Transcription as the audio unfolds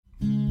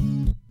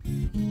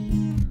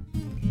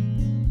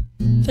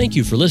Thank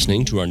you for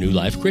listening to our New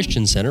Life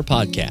Christian Center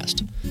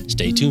podcast.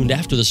 Stay tuned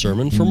after the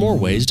sermon for more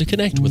ways to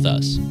connect with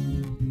us.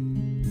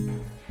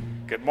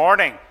 Good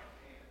morning.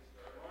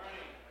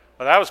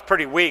 Well, that was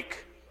pretty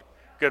weak.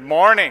 Good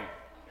morning.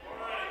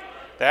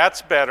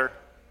 That's better.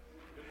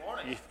 Good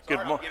morning. Get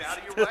out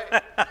of your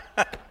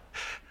way.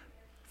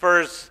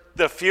 For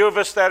the few of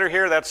us that are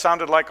here, that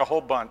sounded like a whole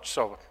bunch,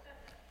 so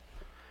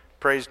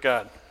praise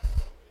God.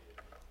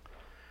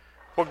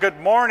 Well,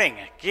 good morning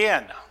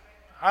again.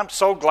 I'm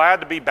so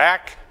glad to be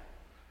back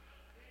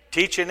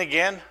teaching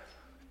again.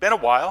 It's been a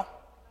while.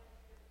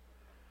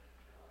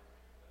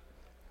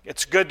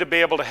 It's good to be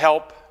able to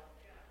help.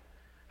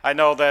 I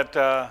know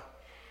that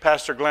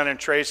Pastor Glenn and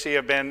Tracy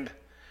have been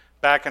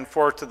back and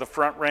forth to the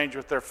Front Range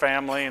with their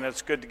family, and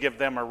it's good to give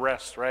them a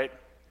rest, right?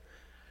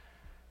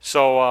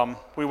 So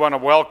we want to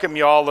welcome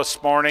you all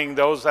this morning.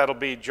 Those that will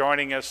be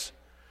joining us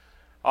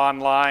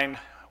online,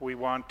 we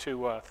want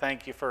to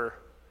thank you for,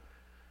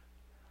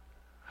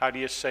 how do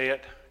you say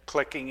it,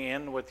 clicking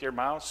in with your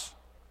mouse.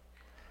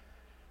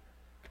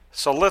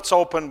 So let's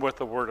open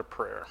with a word of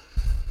prayer.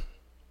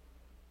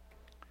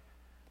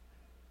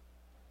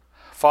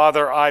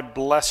 Father, I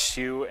bless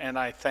you and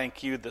I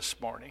thank you this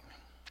morning.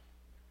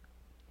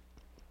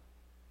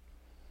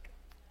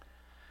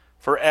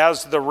 For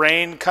as the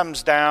rain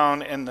comes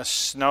down and the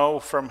snow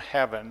from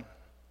heaven,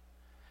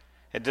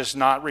 it does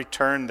not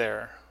return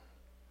there,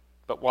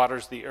 but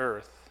waters the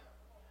earth,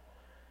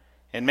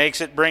 and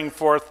makes it bring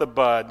forth the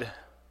bud,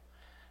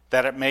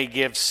 that it may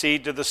give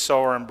seed to the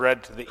sower and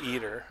bread to the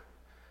eater.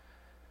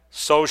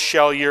 So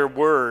shall your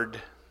word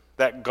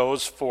that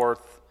goes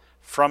forth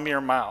from your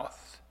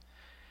mouth,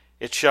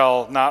 it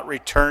shall not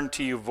return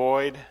to you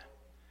void,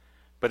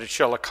 but it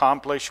shall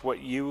accomplish what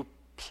you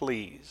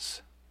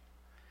please.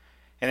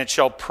 And it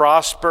shall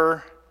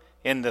prosper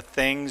in the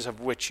things of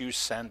which you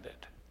send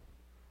it.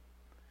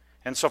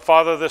 And so,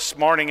 Father, this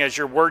morning as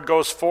your word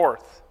goes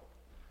forth,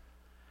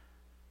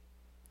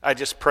 I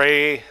just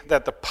pray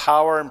that the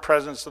power and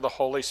presence of the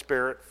Holy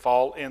Spirit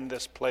fall in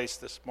this place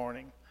this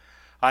morning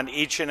on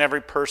each and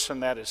every person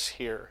that is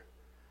here.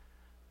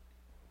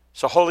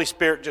 So, Holy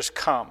Spirit, just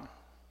come.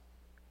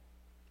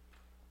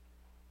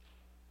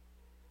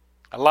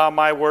 Allow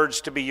my words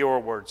to be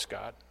your words,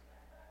 God.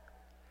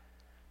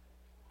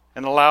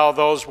 And allow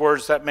those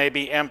words that may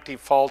be empty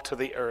fall to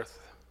the earth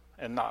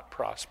and not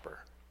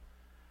prosper.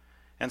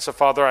 And so,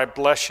 Father, I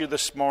bless you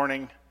this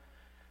morning.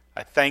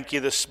 I thank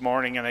you this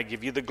morning, and I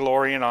give you the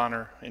glory and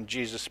honor in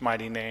Jesus'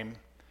 mighty name.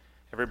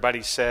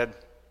 Everybody said,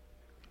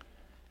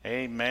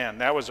 amen.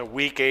 That was a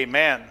weak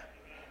amen.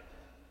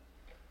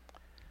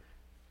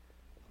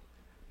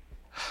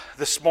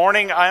 This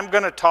morning, I'm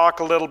going to talk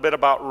a little bit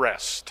about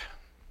rest.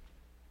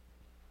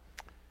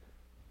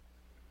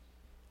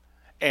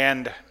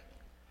 And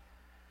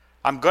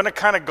I'm going to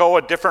kind of go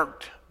a different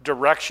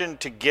direction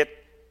to get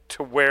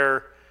to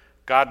where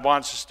God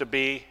wants us to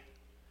be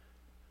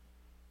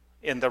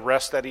in the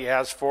rest that he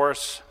has for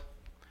us.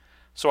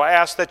 So I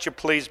ask that you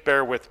please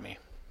bear with me.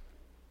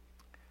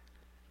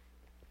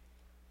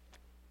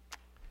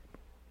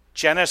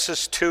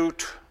 Genesis 2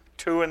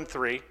 and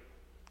 3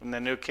 in the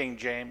New King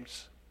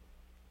James.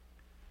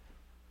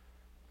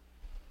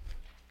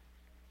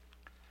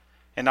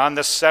 And on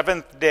the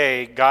seventh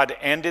day, God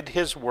ended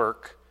his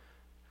work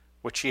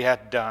which he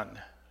had done,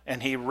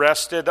 and he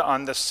rested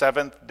on the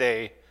seventh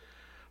day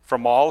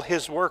from all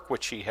his work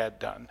which he had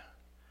done.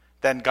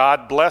 Then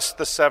God blessed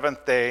the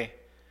seventh day,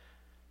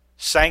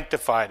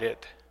 sanctified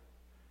it,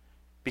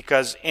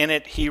 because in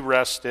it he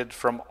rested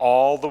from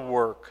all the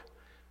work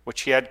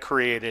which he had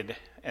created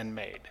and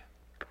made.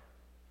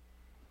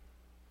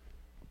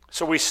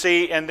 So we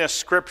see in this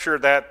scripture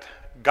that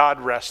God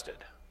rested.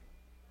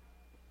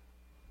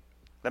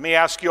 Let me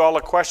ask you all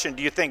a question.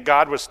 Do you think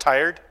God was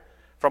tired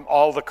from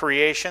all the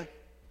creation?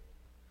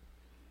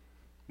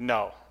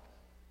 No.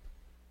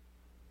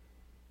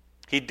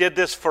 He did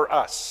this for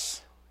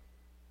us.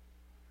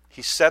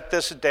 He set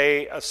this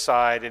day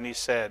aside and he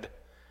said,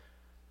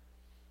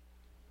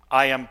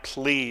 I am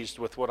pleased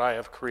with what I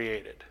have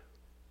created.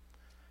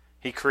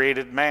 He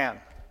created man.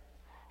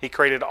 He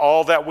created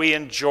all that we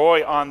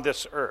enjoy on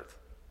this earth.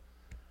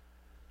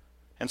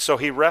 And so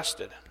he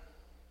rested.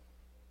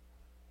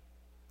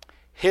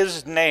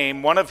 His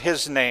name, one of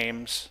his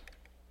names,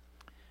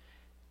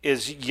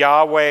 is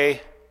Yahweh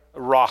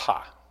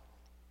Raya.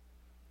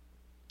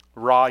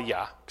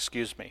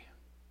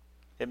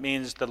 It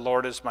means the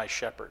Lord is my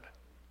shepherd.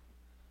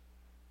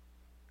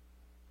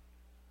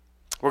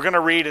 We're going to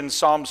read in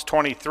Psalms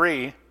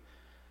 23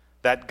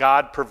 that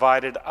God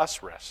provided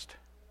us rest.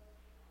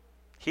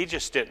 He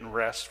just didn't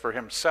rest for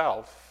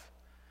himself,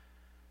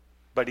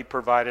 but he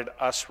provided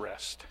us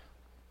rest.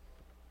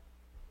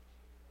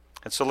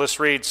 And so let's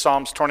read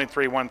Psalms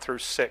 23, 1 through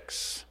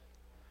 6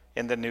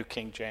 in the New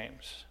King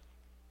James.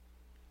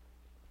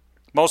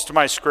 Most of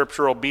my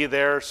scripture will be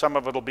there. Some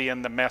of it will be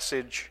in the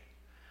Message,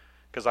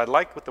 because I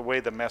like the way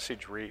the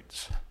Message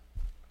reads.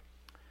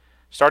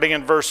 Starting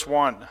in verse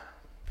 1.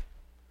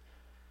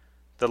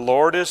 The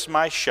Lord is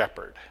my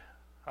shepherd,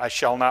 I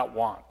shall not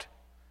want.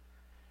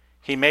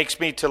 He makes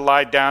me to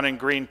lie down in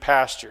green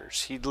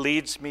pastures. He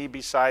leads me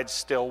beside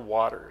still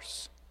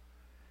waters.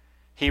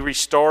 He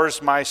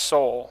restores my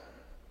soul.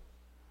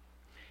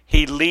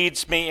 He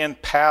leads me in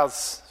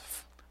paths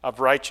of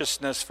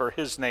righteousness for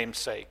his name's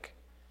sake.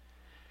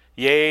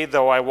 Yea,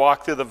 though I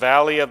walk through the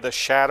valley of the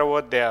shadow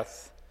of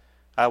death,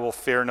 I will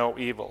fear no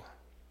evil.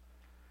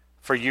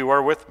 For you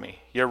are with me.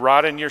 Your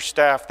rod and your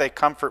staff, they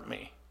comfort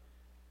me.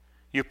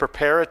 You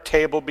prepare a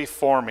table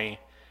before me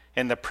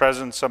in the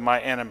presence of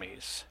my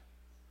enemies.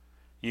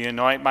 You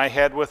anoint my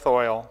head with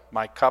oil,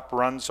 my cup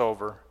runs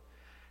over.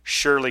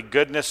 Surely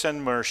goodness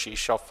and mercy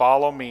shall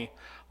follow me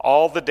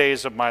all the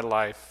days of my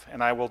life,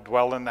 and I will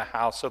dwell in the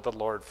house of the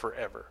Lord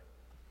forever.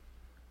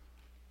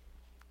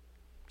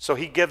 So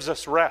he gives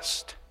us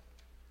rest.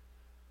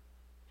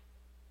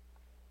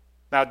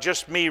 Now,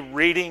 just me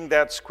reading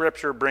that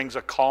scripture brings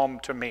a calm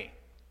to me.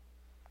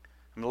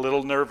 I'm a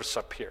little nervous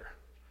up here,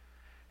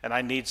 and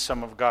I need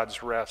some of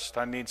God's rest.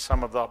 I need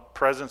some of the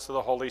presence of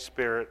the Holy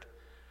Spirit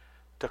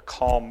to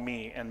calm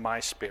me and my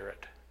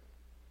spirit.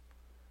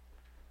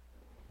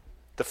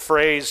 The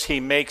phrase, he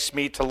makes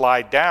me to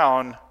lie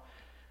down,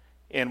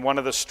 in one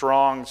of the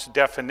Strong's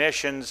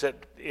definitions,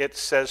 it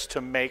says to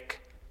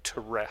make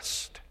to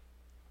rest.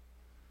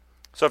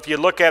 So if you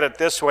look at it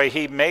this way,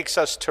 he makes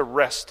us to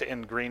rest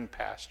in green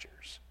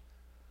pastures.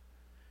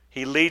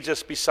 He leads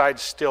us beside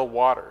still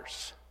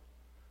waters.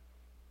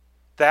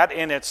 That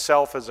in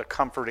itself is a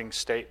comforting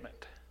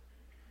statement.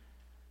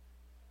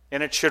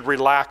 And it should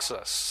relax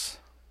us.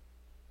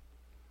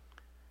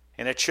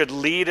 And it should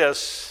lead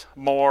us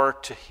more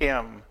to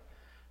him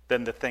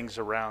than the things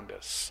around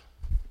us.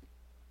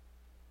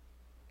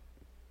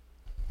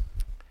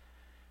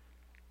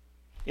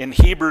 In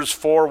Hebrews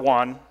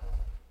 4:1,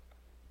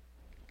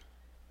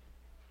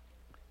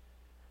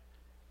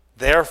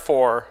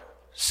 therefore,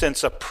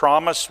 since a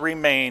promise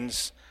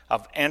remains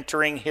of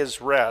entering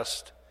his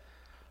rest,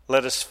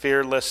 let us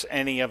fear lest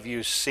any of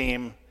you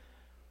seem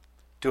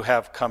to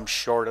have come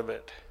short of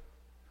it.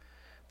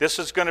 This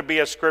is going to be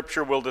a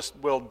scripture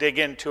we'll dig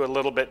into a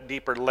little bit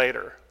deeper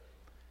later.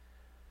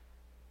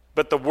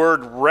 But the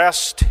word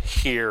rest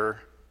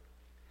here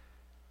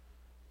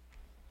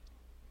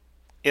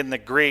in the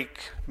Greek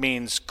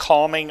means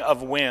calming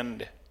of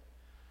wind,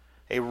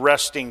 a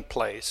resting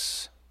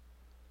place.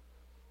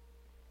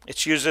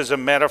 It's used as a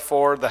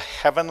metaphor, the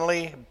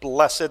heavenly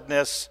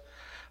blessedness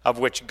of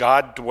which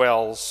God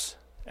dwells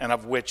and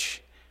of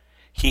which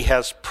he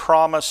has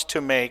promised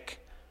to make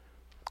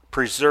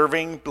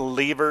preserving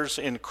believers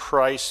in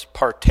Christ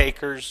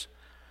partakers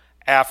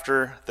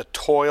after the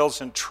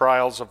toils and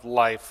trials of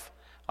life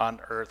on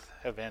earth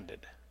have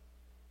ended.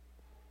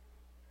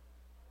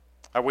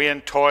 Are we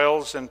in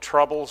toils and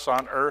troubles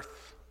on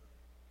earth?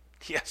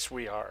 Yes,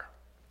 we are.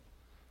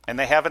 And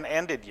they haven't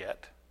ended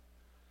yet.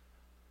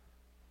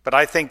 But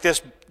I think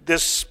this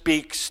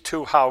speaks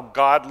to how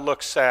God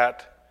looks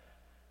at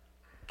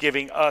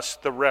giving us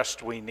the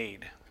rest we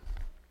need.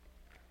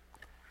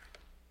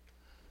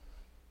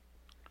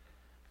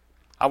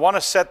 I want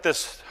to set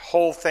this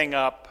whole thing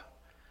up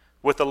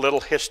with a little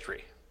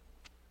history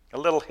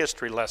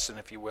lesson,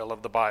 if you will,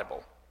 of the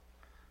Bible.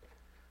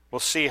 We'll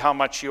see how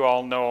much you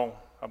all know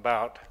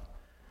about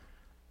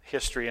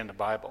history in the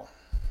Bible.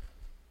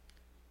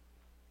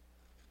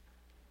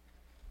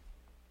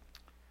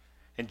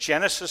 In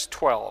Genesis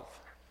 12,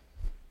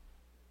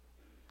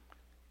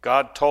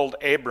 God told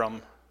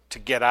Abram to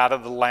get out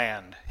of the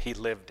land he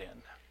lived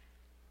in.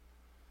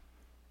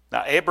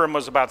 Now, Abram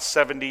was about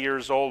 70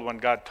 years old when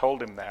God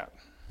told him that.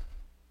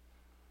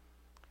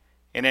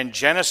 And in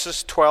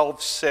Genesis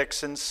 12,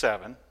 6 and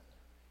 7,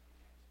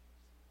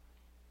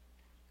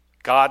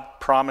 God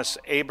promised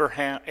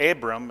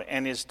Abram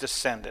and his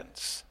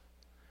descendants.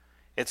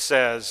 It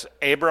says,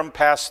 Abram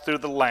passed through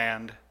the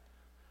land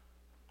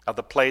of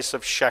the place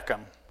of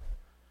Shechem,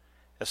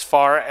 as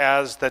far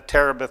as the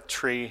terebinth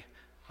tree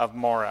of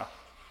Moreh.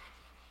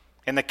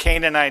 And the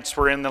Canaanites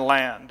were in the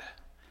land.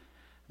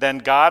 Then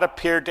God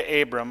appeared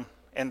to Abram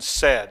and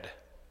said,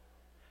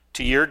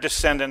 to your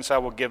descendants I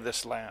will give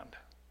this land.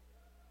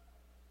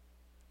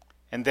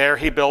 And there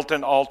he built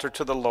an altar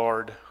to the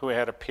Lord who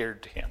had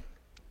appeared to him.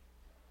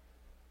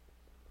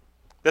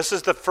 This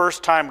is the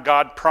first time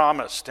God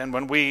promised. And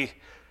when we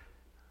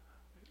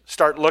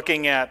start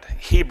looking at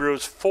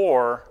Hebrews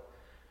 4,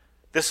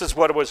 this is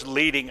what was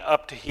leading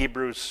up to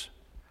Hebrews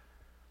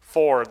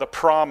 4, the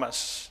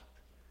promise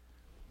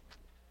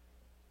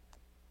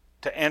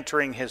to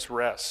entering his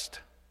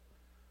rest.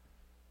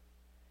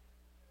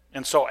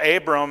 And so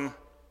Abram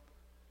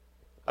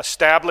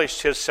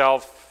established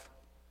himself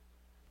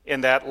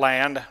in that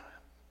land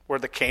where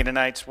the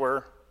Canaanites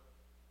were.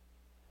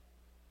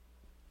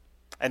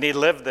 And he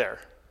lived there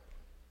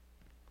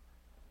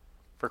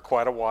for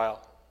quite a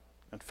while.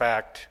 In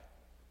fact,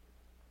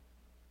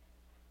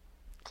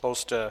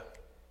 close to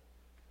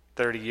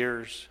 30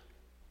 years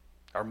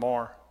or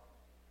more.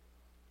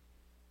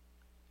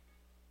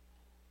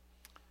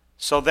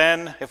 So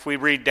then, if we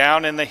read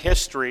down in the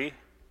history,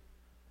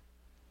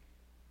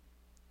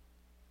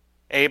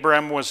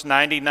 Abram was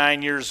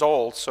 99 years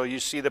old, so you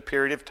see the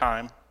period of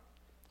time.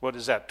 What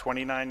is that,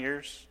 29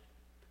 years?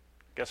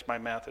 Guess my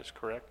math is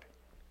correct.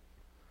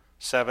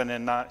 7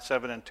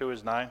 and 2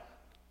 is 9.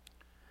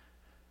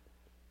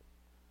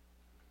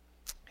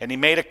 And he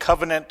made a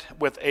covenant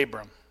with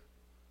Abram.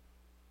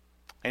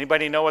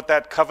 Anybody know what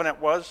that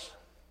covenant was?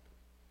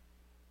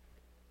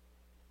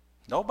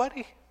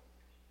 Nobody?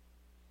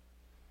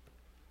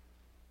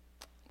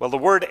 Well, the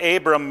word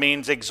Abram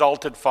means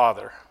exalted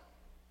father.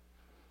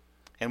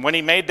 And when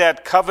he made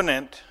that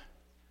covenant,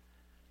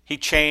 he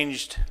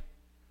changed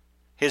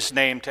his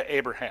name to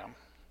Abraham,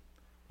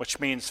 which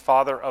means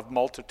father of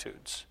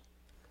multitudes.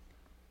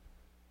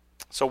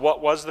 So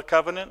what was the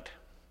covenant?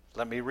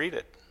 Let me read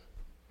it.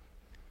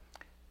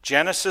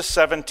 Genesis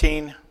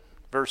 17,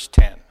 verse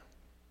 10.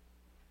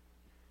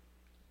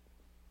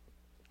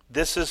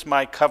 This is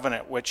my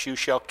covenant which you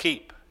shall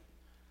keep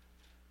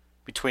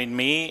between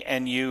me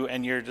and you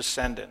and your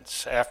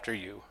descendants after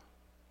you.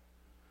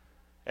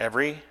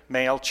 Every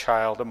male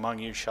child among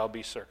you shall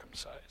be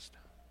circumcised.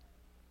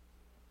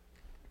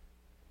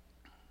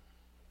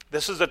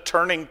 This is a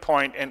turning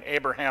point in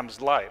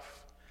Abraham's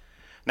life.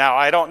 Now,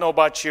 I don't know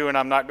about you, and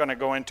I'm not going to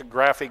go into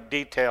graphic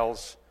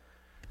details.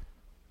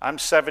 I'm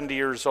 70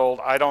 years old.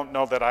 I don't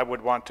know that I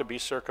would want to be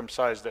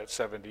circumcised at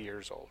 70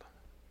 years old.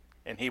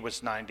 And he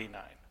was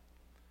 99.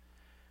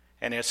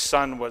 And his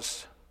son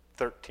was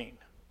 13.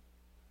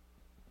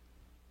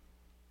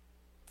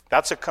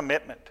 That's a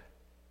commitment.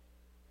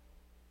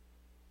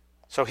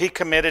 So he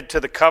committed to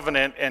the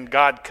covenant, and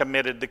God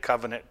committed the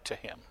covenant to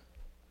him.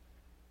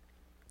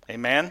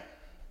 Amen?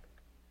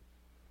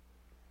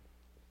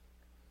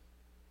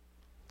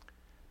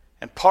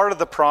 And part of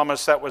the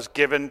promise that was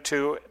given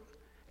to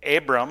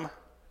Abram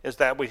is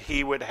that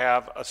he would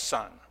have a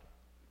son.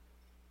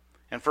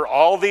 And for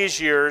all these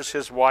years,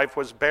 his wife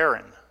was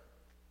barren.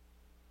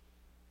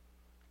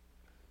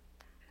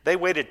 They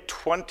waited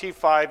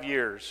 25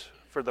 years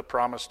for the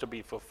promise to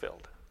be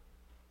fulfilled.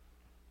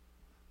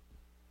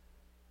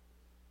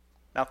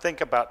 Now think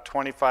about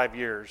 25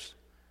 years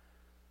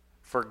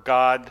for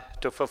God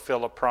to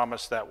fulfill a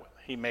promise that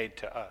he made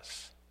to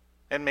us.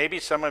 And maybe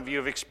some of you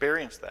have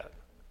experienced that.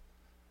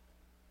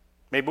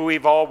 Maybe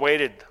we've all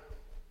waited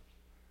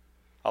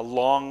a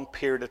long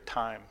period of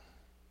time.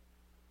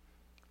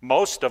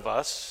 Most of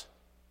us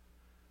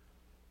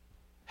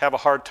have a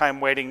hard time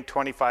waiting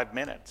 25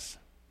 minutes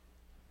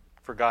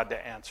for God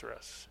to answer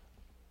us.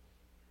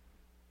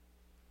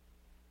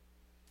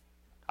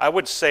 I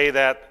would say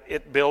that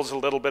it builds a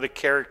little bit of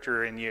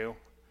character in you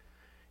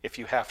if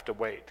you have to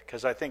wait,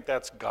 because I think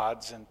that's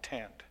God's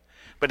intent.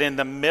 But in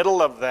the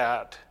middle of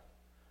that,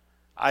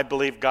 I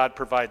believe God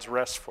provides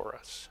rest for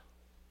us.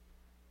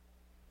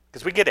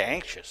 Because we get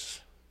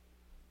anxious.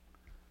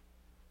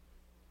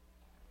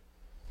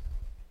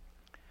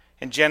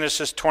 In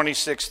Genesis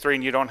 26:3,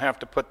 and you don't have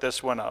to put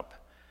this one up,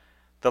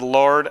 the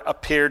Lord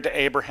appeared to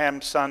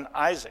Abraham's son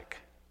Isaac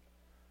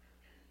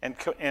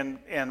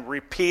and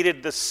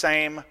repeated the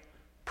same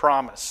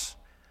promise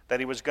that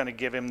he was going to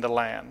give him the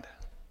land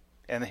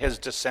and his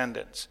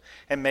descendants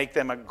and make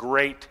them a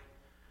great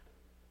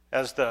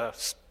as the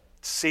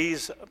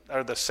seas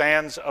or the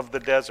sands of the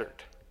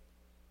desert.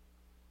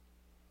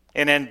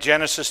 And in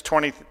Genesis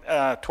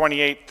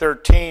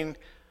 28:13,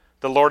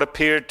 the Lord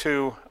appeared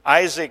to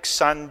Isaac's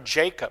son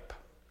Jacob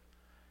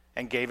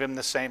and gave him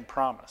the same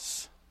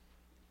promise.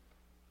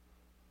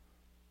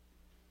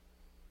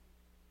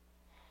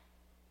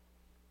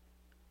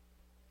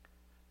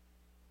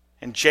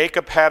 And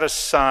Jacob had a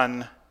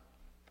son,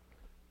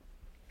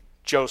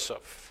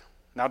 Joseph.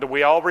 Now, do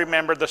we all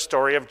remember the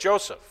story of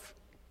Joseph?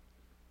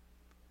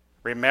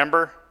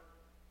 Remember?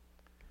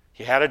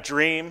 He had a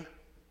dream.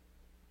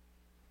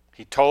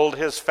 He told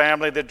his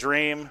family the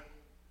dream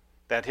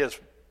that his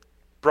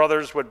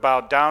brothers would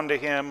bow down to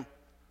him,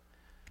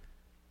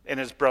 and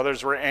his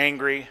brothers were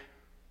angry,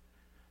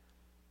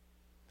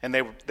 and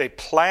they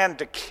planned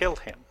to kill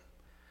him.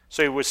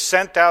 So he was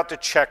sent out to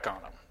check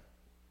on him.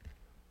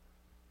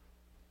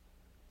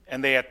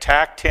 And they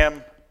attacked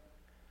him,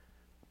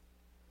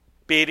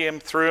 beat him,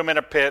 threw him in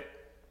a pit,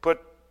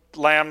 put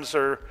lamb's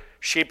or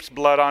sheep's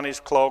blood on his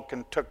cloak,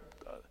 and took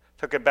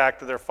it back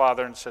to their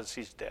father and says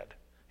he's dead.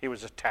 He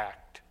was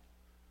attacked.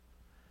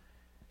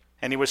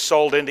 And he was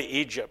sold into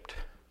Egypt.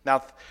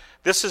 Now,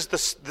 this is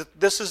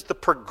the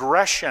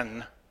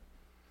progression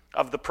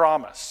of the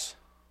promise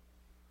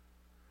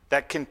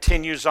that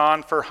continues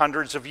on for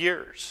hundreds of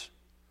years.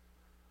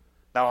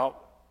 Now,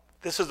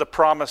 this is a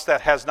promise that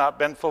has not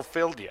been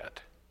fulfilled yet.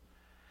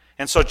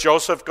 And so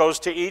Joseph goes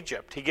to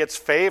Egypt. He gets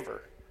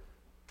favor.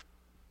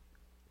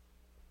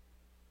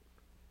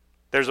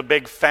 There's a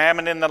big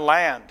famine in the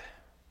land.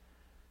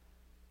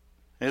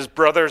 His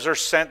brothers are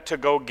sent to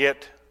go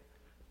get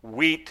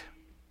wheat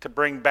to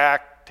bring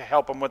back to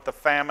help him with the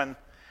famine.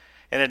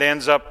 And it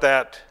ends up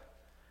that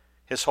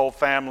his whole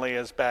family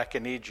is back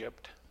in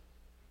Egypt.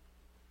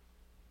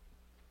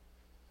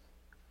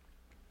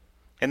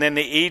 And then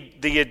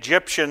the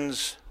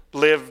Egyptians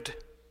lived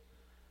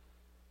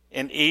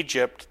in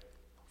Egypt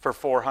for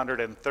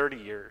 430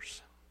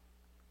 years.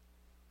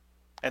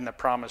 And the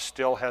promise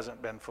still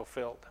hasn't been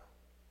fulfilled.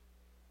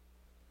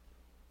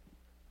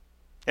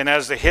 And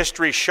as the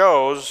history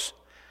shows,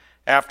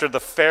 after the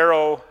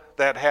Pharaoh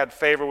that had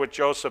favor with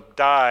Joseph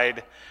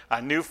died,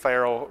 a new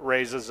Pharaoh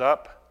raises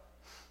up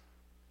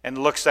and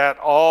looks at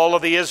all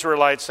of the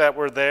Israelites that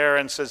were there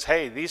and says,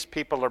 hey, these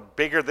people are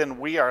bigger than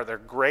we are. They're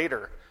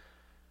greater.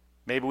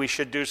 Maybe we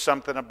should do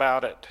something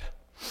about it.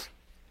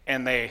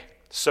 And they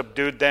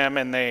subdued them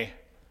and they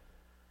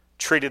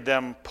treated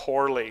them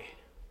poorly.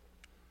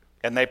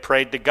 And they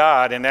prayed to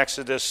God. In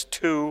Exodus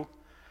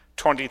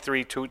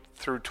 2:23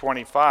 through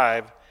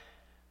 25,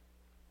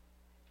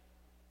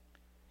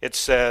 it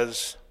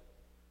says,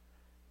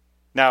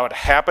 now it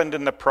happened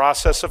in the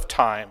process of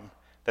time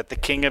that the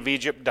king of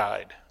Egypt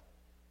died.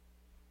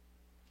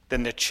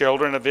 Then the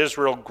children of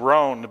Israel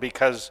groaned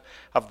because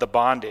of the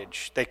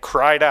bondage. They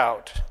cried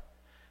out.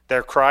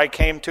 Their cry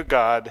came to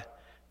God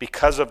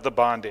because of the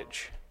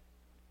bondage.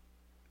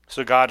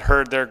 So God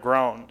heard their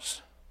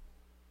groans.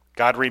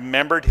 God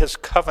remembered his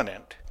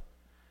covenant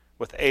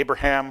with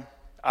Abraham,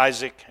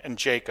 Isaac, and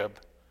Jacob.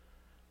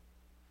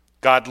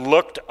 God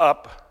looked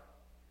up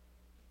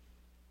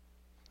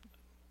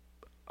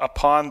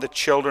upon the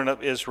children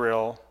of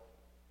Israel,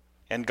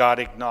 and God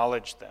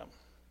acknowledged them.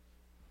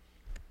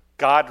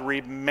 God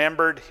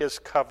remembered his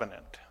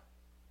covenant.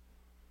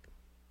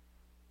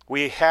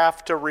 We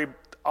have to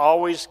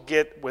always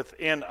get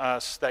within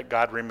us that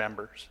God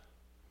remembers.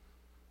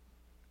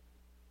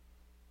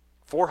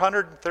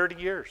 430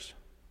 years.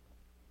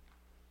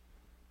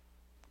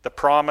 The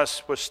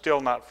promise was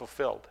still not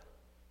fulfilled.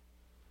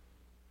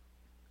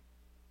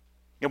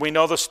 And we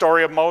know the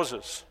story of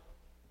Moses,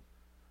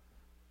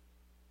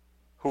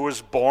 who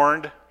was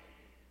born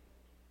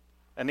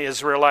an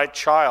Israelite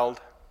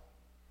child,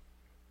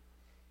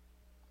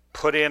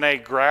 put in a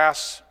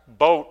grass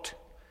boat,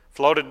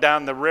 floated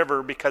down the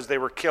river because they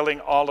were killing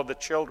all of the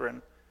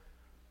children.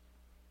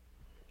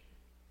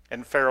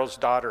 And Pharaoh's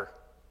daughter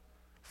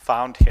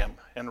found him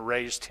and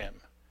raised him.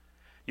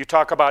 You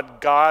talk about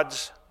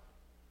God's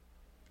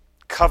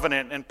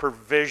covenant and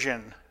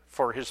provision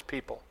for his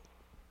people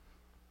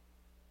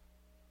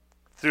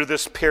through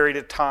this period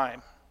of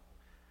time.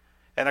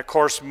 And of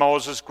course,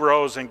 Moses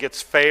grows and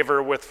gets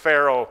favor with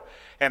Pharaoh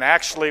and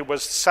actually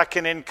was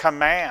second in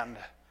command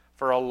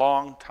for a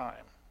long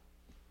time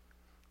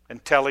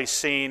until he's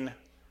seen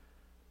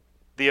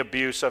the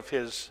abuse of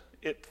his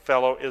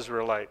fellow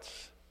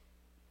Israelites.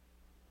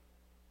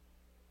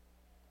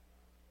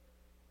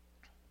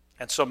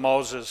 And so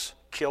Moses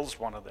kills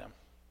one of them.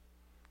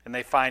 And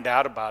they find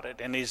out about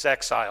it, and he's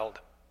exiled.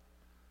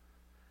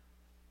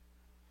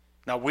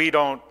 Now, we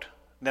don't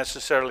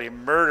necessarily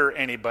murder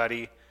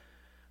anybody,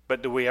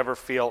 but do we ever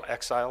feel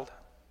exiled?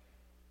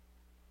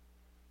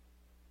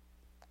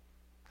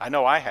 I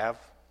know I have.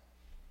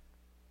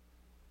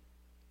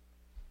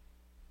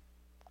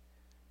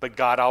 But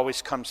God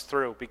always comes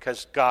through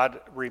because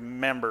God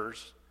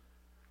remembers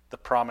the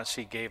promise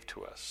he gave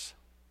to us.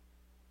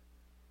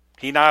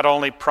 He not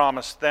only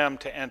promised them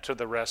to enter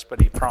the rest, but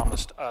he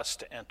promised us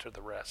to enter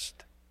the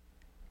rest.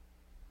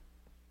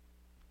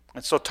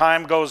 And so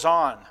time goes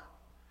on.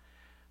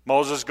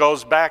 Moses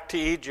goes back to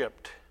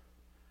Egypt,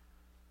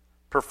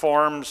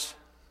 performs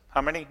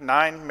how many?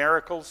 9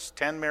 miracles,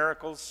 10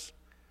 miracles,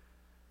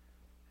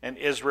 and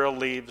Israel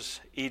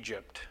leaves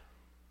Egypt.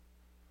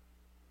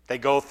 They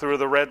go through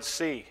the Red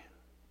Sea.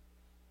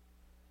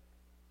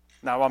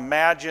 Now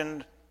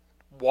imagine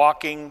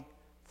walking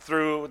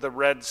through the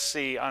Red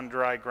Sea on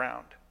dry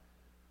ground.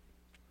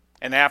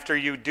 And after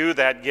you do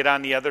that, get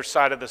on the other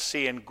side of the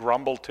sea and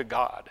grumble to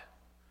God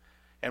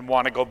and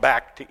want to go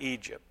back to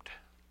Egypt.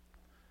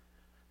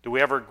 Do we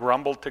ever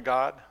grumble to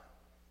God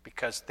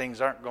because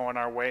things aren't going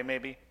our way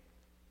maybe?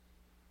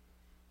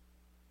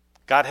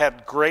 God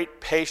had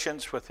great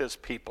patience with his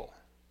people.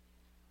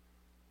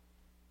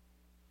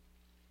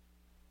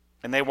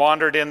 And they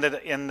wandered in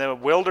the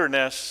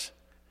wilderness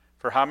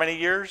for how many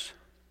years?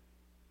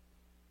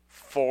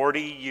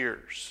 40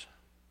 years.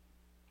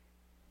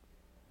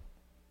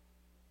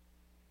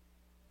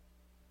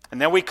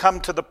 And then we come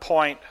to the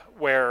point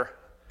where,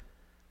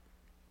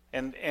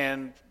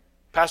 and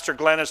Pastor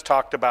Glenn has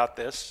talked about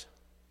this,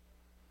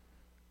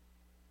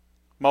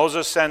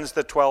 Moses sends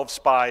the 12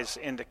 spies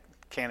into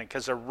Canaan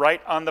because they're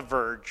right on the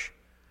verge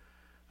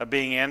of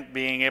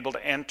being able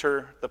to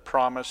enter the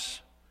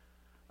promise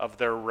of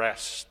their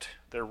rest,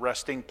 their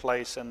resting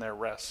place and their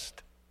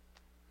rest.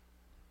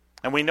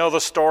 And we know the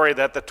story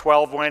that the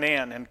 12 went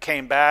in and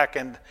came back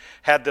and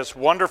had this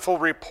wonderful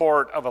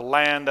report of a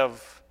land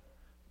of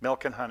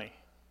milk and honey.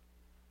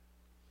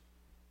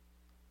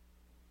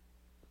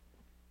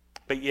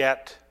 But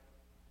yet,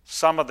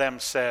 some of them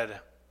said,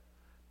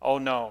 oh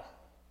no,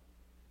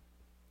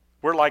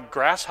 we're like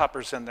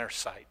grasshoppers in their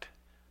sight.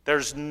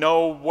 There's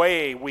no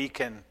way we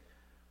can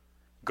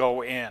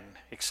go in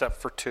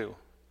except for 2.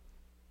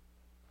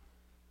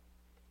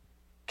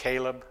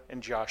 Caleb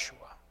and Joshua.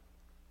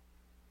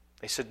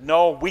 They said,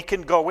 no, we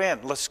can go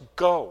in. Let's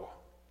go.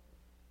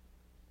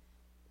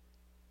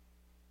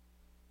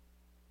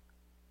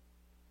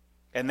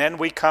 And then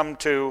we come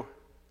to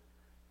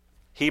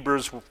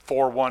Hebrews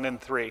 4, 1 and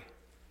 3.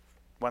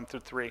 1 through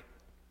 3.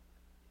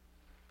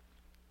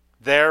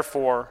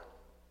 Therefore,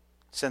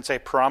 since a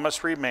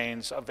promise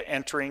remains of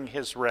entering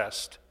his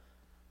rest,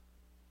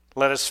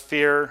 let us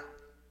fear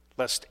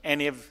lest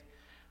any of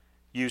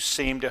you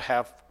seem to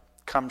have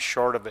come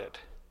short of it.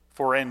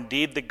 For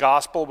indeed the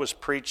gospel was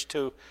preached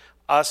to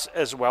us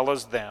as well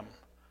as them.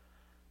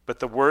 But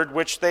the word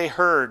which they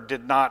heard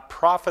did not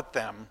profit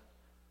them,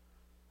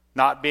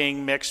 not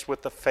being mixed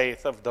with the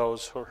faith of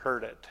those who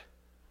heard it.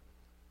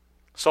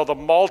 So the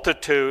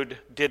multitude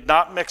did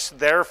not mix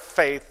their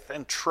faith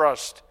and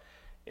trust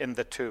in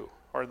the two,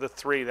 or the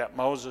three that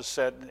Moses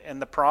said, in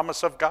the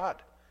promise of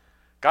God.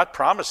 God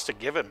promised to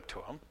give him to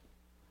them.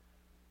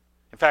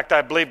 In fact,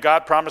 I believe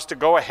God promised to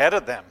go ahead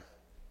of them,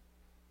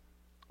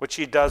 which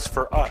he does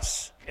for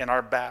us in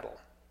our battle,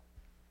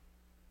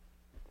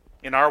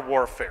 in our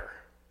warfare.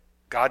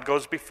 God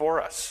goes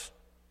before us.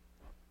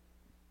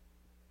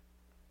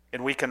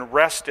 And we can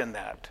rest in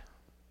that.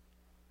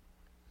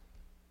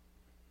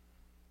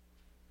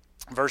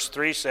 Verse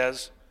 3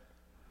 says,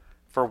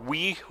 for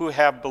we who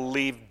have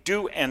believed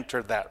do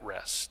enter that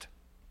rest.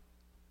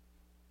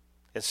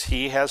 As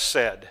he has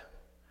said,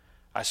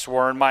 I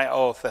swore in my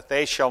oath that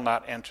they shall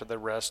not enter the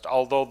rest,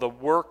 although the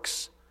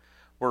works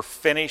were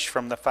finished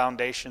from the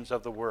foundations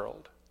of the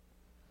world.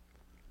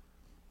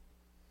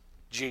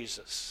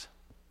 Jesus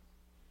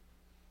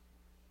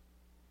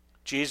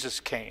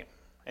came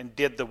and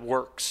did the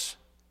works.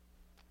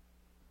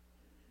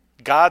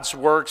 God's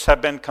works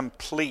have been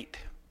complete,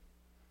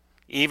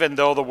 even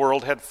though the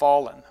world had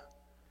fallen.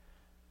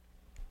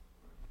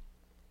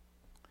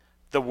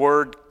 The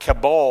word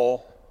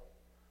kabul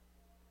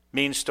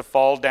means to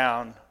fall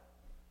down,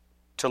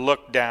 to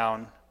look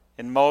down,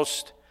 and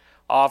most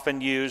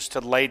often used to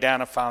lay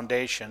down a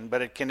foundation,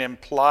 but it can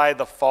imply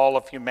the fall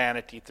of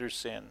humanity through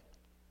sin.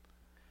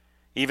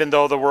 Even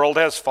though the world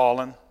has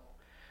fallen,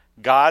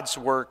 God's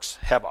works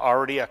have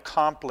already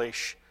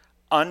accomplished,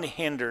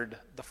 unhindered,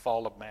 the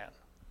fall of man.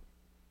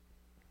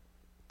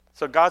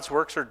 So God's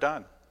works are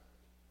done.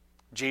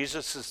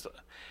 Jesus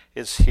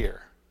is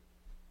here.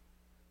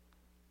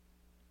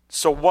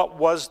 So what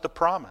was the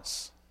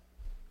promise?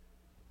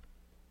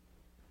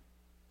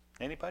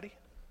 Anybody?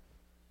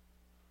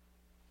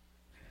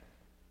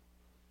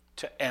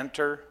 To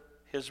enter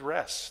his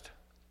rest.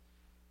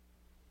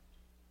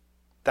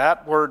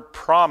 That word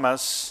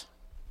promise,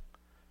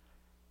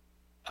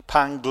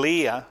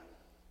 apanglia,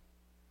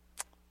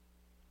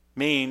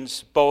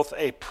 means both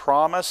a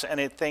promise and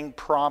a thing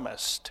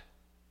promised.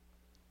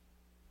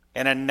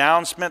 An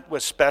announcement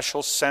with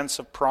special sense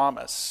of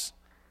promise,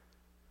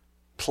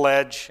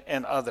 pledge,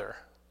 and other.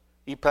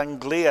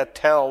 Epanglia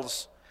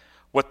tells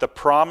what the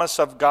promise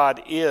of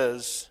God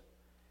is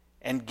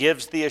and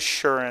gives the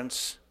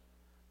assurance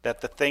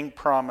that the thing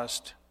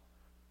promised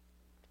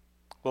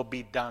will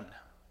be done.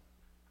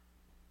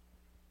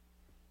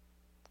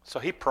 So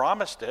he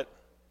promised it,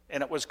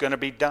 and it was going to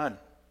be done.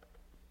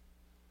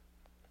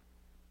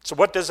 So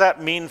what does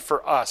that mean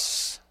for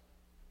us?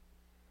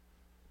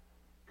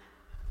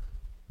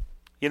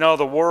 You know,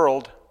 the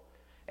world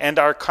and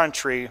our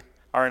country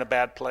are in a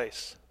bad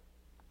place.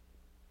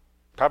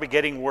 Probably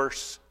getting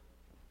worse.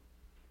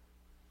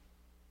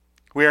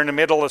 We are in the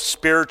middle of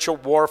spiritual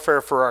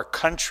warfare for our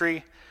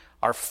country,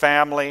 our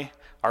family,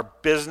 our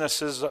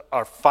businesses,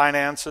 our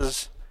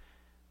finances.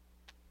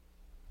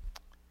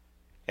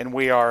 And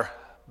we are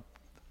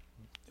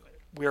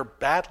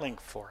battling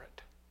for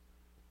it.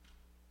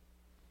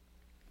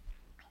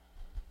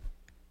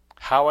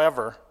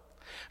 However,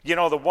 you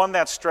know, the one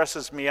that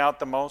stresses me out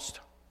the most,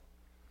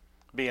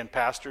 being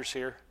pastors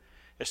here,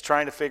 is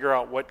trying to figure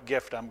out what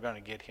gift I'm going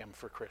to get him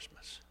for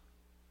Christmas.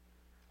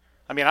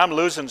 I mean, I'm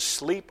losing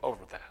sleep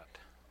over that.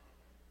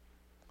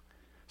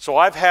 So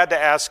I've had to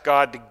ask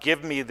God to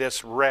give me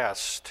this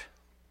rest,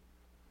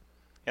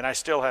 and I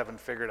still haven't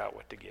figured out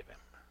what to give him.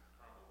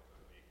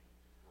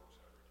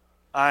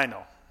 I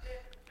know.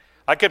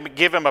 I could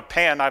give him a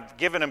pen. I've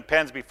given him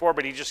pens before,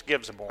 but he just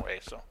gives them away.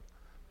 So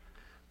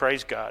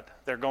praise God.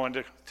 They're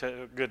going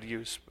to good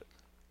use.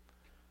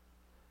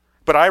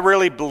 But I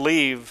really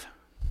believe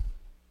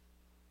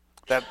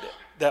that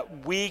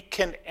we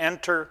can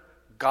enter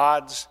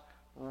God's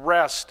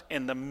rest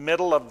in the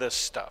middle of this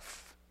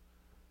stuff.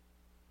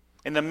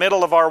 In the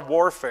middle of our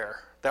warfare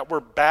that we're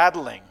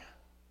battling.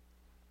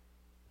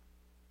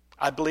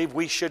 I believe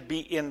we should be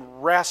in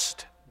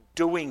rest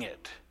doing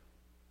it.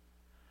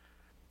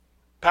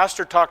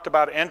 Pastor talked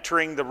about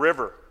entering the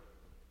river.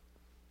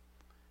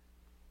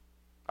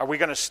 Are we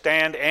going to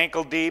stand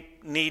ankle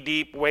deep, knee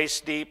deep,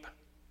 waist deep?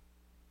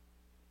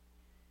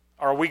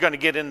 Or are we going to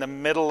get in the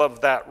middle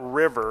of that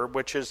river,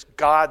 which is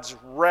God's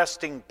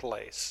resting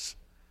place,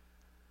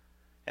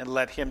 and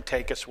let him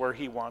take us where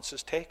he wants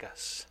us to take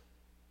us?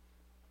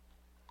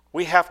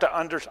 We have to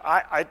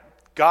understand.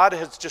 God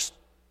has just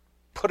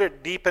put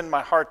it deep in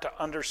my heart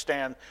to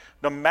understand,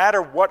 no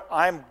matter what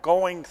I'm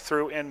going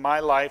through in my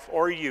life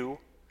or you,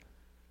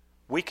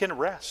 we can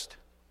rest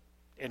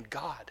in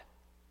God.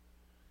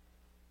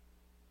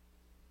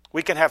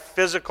 We can have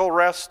physical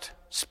rest,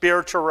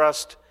 spiritual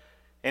rest,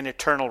 and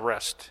eternal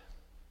rest.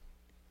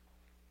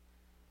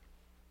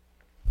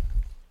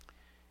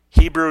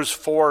 Hebrews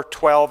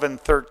 4:12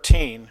 and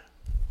 13.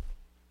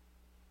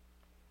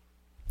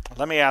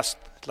 Let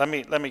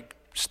me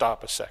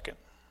stop a second.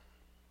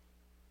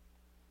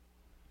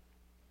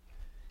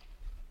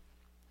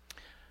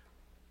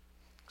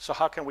 So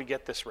how can we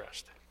get this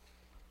rest?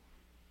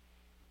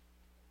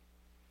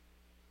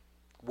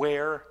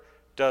 Where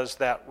does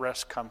that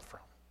rest come from?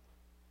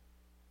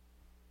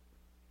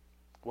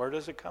 Where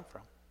does it come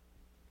from?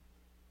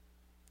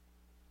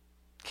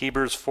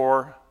 Hebrews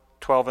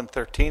 4:12 and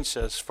 13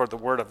 says, "For the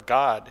word of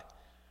God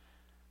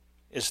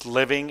is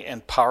living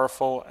and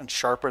powerful and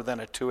sharper than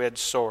a two-edged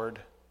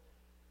sword,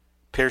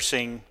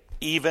 piercing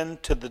even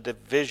to the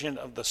division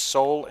of the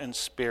soul and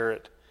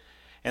spirit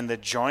and the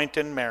joint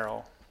and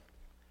marrow,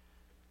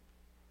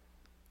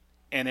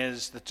 and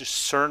is the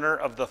discerner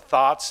of the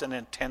thoughts and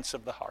intents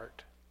of the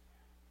heart.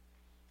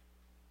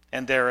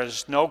 And there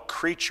is no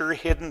creature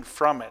hidden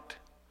from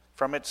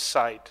its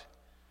sight,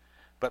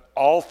 but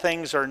all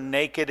things are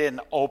naked and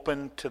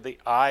open to the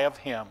eye of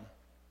him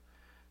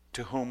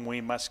to whom we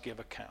must give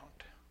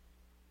account."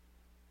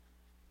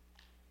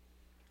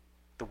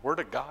 The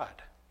Word of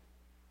God.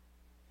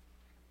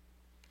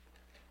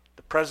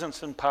 The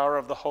presence and power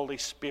of the Holy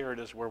Spirit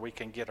is where we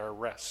can get our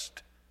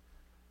rest.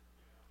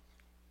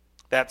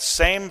 That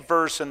same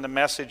verse in the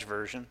Message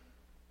version,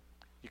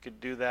 you could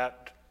do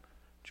that,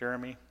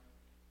 Jeremy.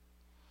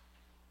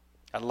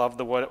 I love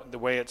the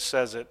way it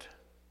says it.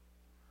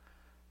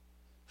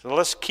 So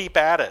let's keep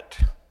at it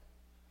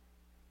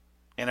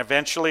and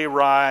eventually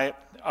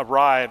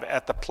arrive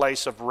at the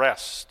place of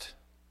rest.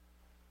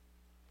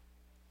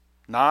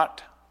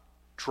 Not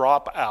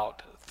drop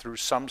out through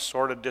some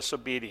sort of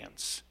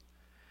disobedience.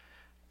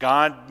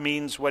 God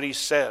means what he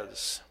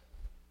says.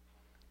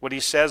 What he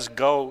says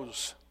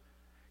goes.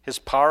 His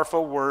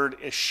powerful word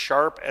is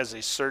sharp as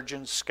a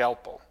surgeon's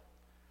scalpel,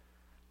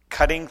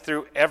 cutting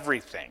through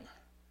everything,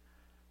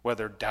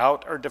 whether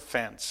doubt or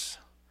defense,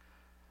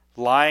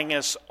 lying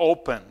us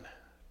open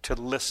to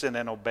listen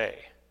and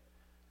obey.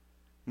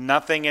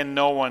 Nothing and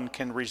no one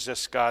can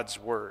resist God's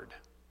word.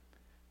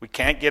 We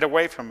can't get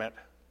away from it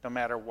no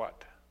matter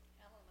what.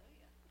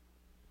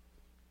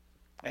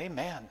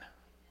 Amen.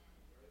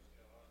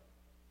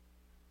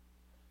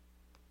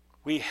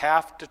 We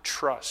have to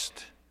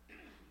trust.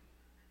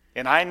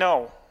 And I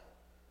know,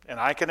 and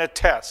I can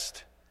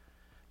attest,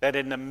 that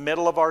in the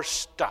middle of our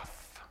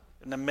stuff,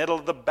 in the middle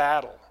of the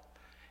battle,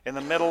 in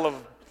the middle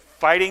of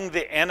fighting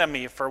the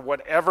enemy for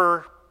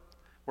whatever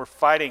we're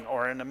fighting,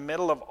 or in the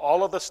middle of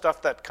all of the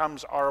stuff that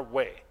comes our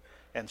way,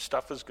 and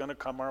stuff is going to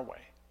come our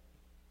way,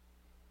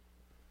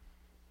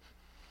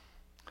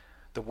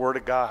 the Word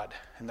of God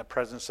and the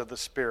presence of the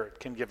Spirit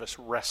can give us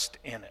rest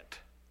in it.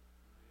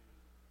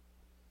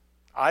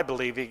 I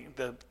believe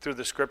through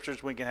the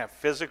Scriptures we can have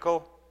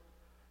physical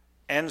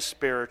and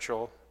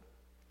spiritual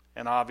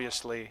and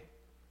obviously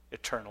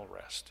eternal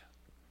rest.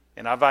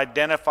 And I've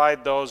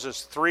identified those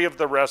as three of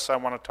the rests I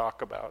want to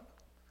talk about.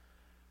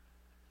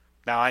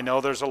 Now I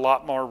know there's a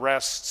lot more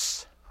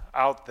rests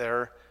out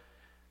there.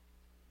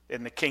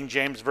 In the King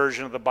James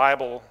Version of the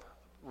Bible,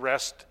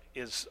 rest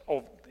is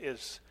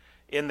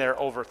in there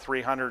over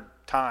 300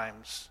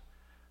 times.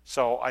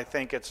 So I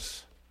think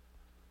it's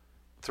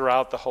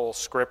throughout the whole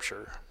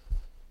Scripture.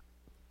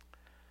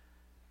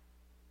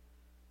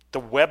 The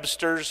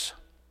Webster's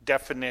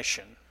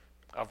definition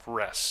of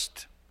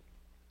rest: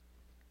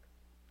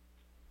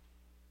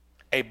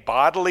 a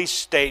bodily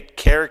state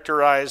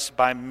characterized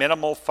by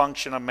minimal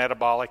function of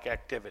metabolic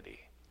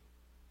activity.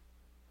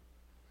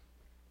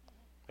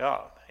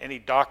 Yeah, any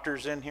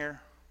doctors in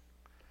here?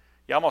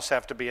 You almost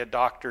have to be a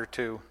doctor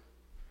to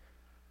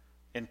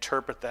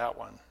interpret that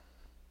one.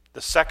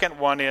 The second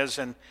one is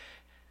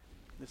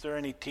there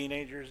any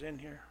teenagers in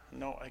here?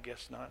 No, I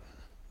guess not.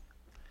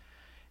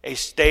 A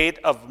state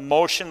of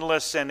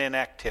motionless and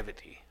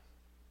inactivity.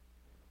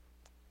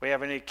 We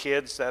have any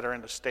kids that are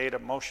in a state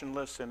of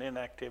motionless and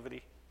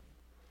inactivity?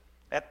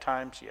 At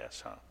times,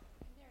 yes, huh?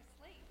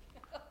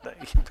 They're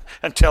asleep.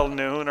 Until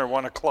noon or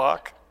 1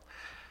 o'clock.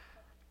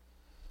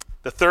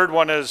 The third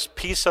one is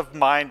peace of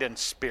mind and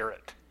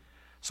spirit.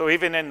 So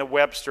even in the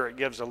Webster, it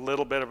gives a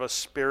little bit of a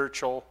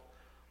spiritual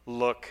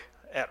look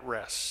at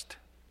rest.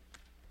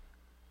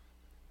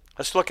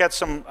 Let's look at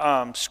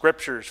some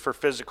scriptures for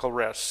physical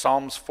rest.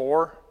 Psalms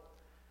 4,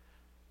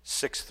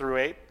 6 through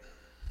 8.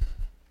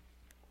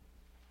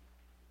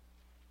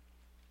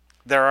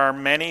 There are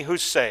many who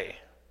say,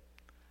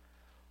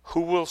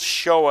 "Who will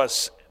show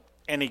us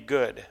any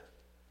good?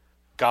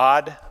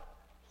 God,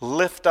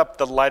 lift up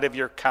the light of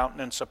your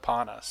countenance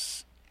upon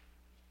us.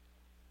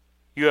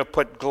 You have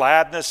put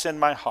gladness in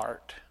my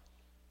heart,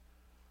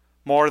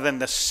 more than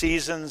the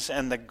seasons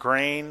and the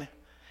grain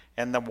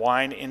and the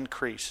wine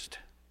increased.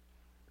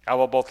 I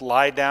will both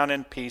lie down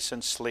in peace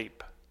and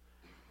sleep.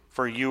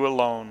 For you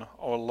alone,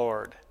 O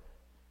Lord,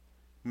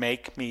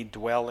 make me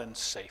dwell in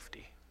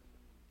safety."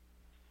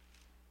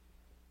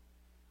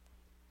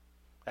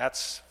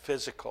 That's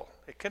physical.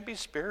 It can be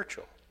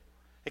spiritual.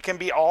 It can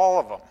be all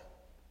of them.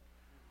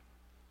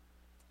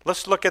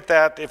 Let's look at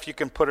that, if you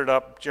can put it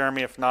up,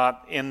 Jeremy, if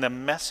not, in the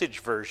Message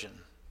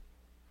version.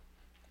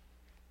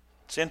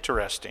 It's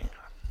interesting.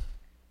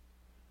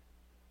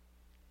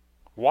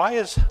 Why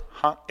is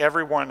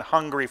everyone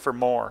hungry for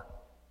more?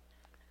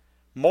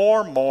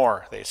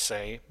 More, they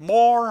say.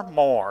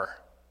 More.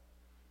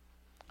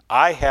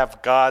 I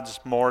have God's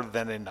more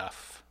than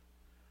enough.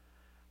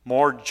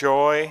 More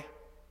joy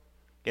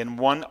in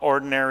one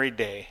ordinary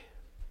day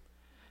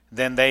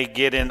than they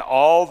get in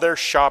all their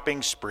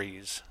shopping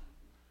sprees.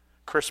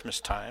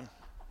 Christmas time.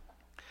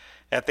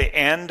 At the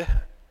end,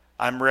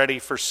 I'm ready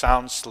for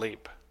sound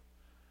sleep.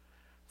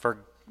 For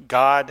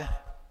God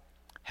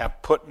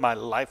have put my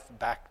life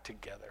back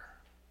together.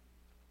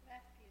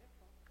 That's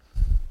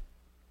beautiful.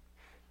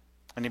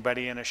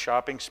 Anybody in a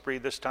shopping spree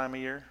this time of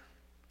year?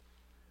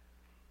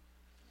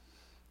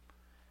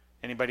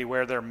 Anybody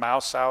wear their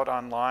mouse out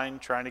online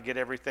trying to get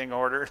everything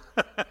ordered?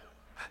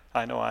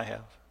 I know I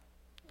have.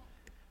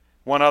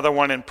 One other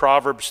one in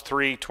Proverbs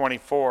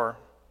 3:24.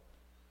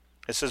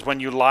 It says, when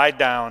you lie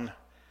down,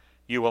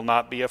 you will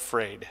not be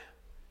afraid.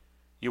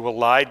 You will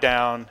lie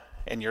down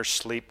and your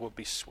sleep will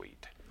be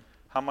sweet.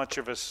 How much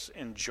of us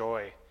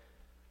enjoy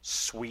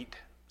sweet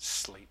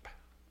sleep?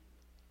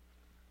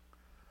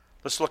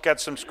 Let's look at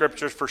some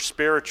scriptures for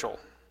spiritual.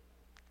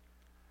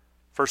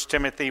 1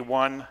 Timothy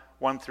 1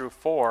 through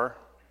 4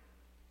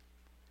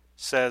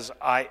 says,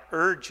 I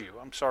urge you.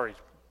 I'm sorry,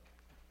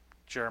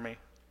 Jeremy.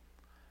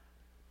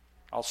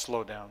 I'll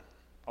slow down.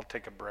 I'll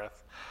take a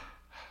breath.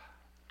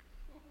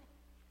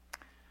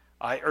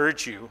 I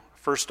urge you,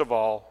 first of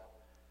all,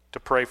 to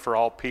pray for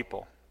all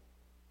people.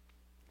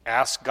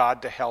 Ask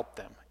God to help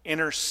them.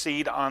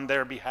 Intercede on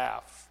their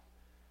behalf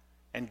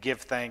and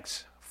give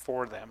thanks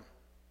for them.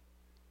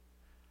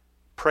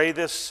 Pray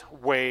this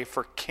way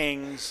for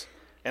kings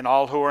and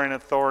all who are in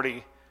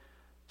authority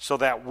so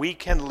that we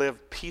can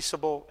live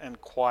peaceable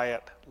and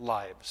quiet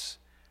lives,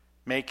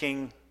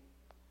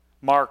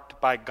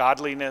 marked by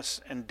godliness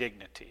and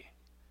dignity.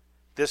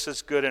 This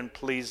is good and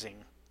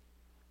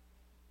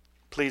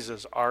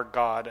pleases our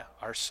God,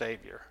 our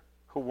Savior,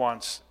 who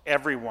wants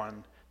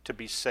everyone to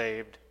be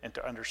saved and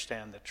to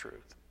understand the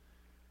truth.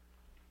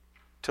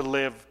 To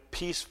live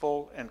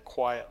peaceful and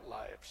quiet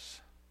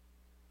lives.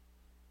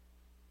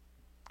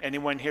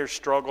 Anyone here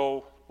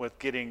struggle with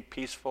getting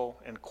peaceful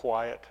and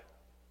quiet?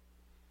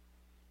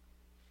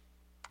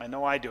 I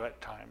know I do at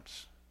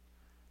times,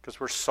 because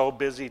we're so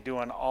busy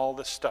doing all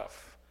this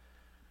stuff.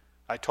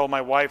 I told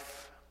my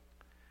wife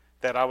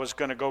that I was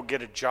going to go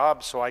get a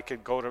job so I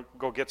could go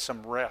get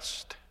some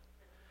rest,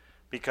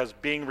 because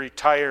being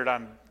retired,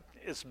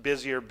 it's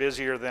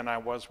busier than I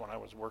was when I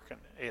was working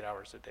 8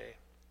 hours a day.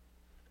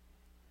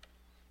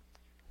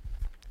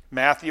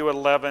 Matthew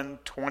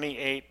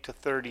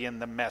 11:28-30 in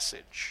the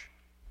Message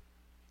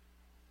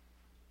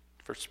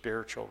for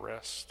spiritual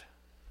rest.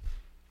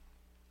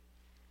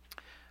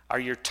 Are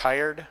you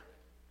tired,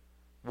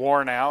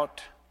 worn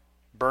out,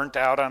 burnt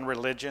out on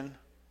religion?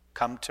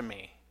 Come to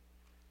me.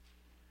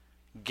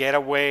 Get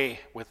away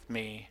with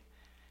me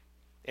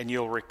and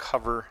you'll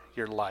recover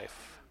your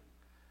life.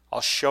 I'll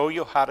show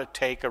you how to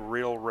take a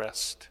real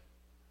rest.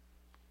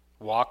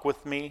 Walk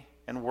with me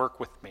and work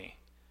with me.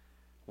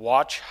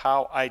 Watch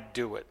how I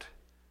do it.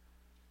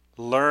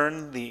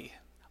 Learn the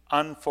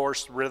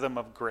unforced rhythm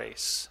of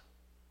grace.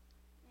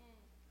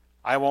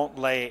 I won't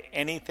lay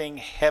anything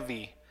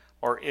heavy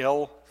or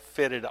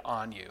ill-fitted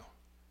on you.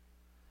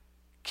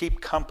 Keep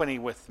company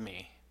with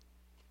me,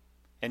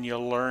 and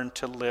you'll learn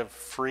to live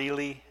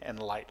freely and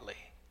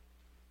lightly.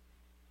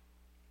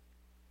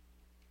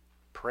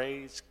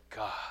 Praise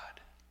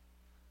God.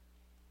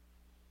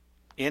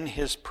 In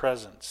His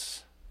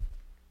presence.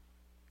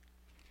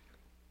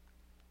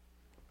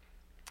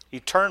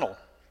 Eternal.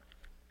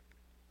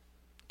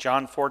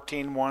 John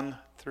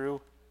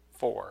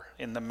 14:1-4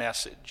 in the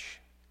Message.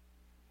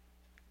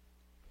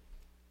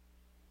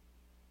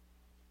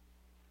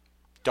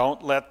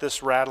 Don't let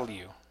this rattle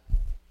you.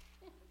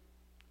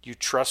 You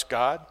trust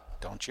God,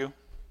 don't you?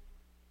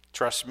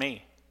 Trust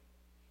me.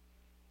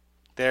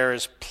 There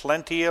is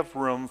plenty of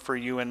room for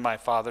you in my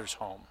Father's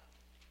home.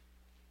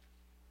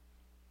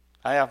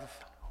 I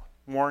have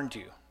warned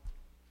you.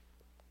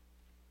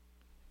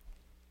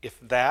 If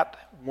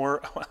that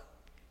weren't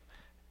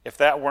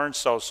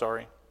so,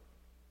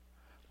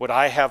 would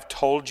I have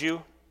told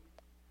you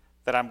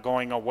that I'm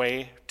going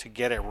away to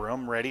get a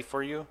room ready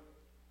for you?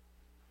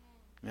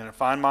 And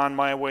if I'm on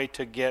my way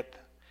to get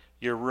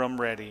your room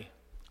ready,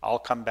 I'll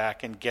come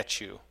back and get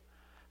you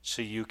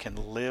so you can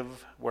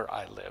live where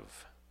I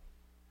live.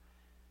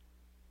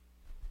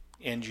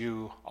 And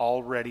you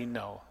already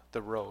know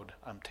the road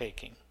I'm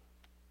taking.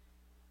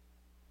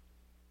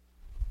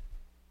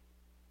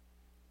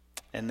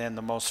 And then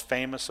the most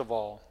famous of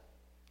all,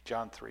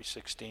 John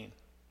 3:16.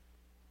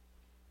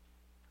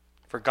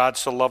 For God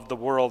so loved the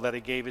world that He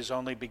gave His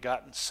only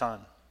begotten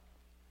Son,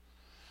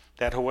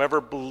 that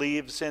whoever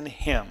believes in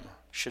Him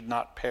should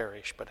not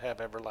perish but have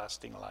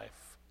everlasting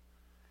life.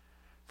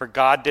 For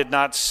God did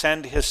not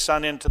send His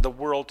Son into the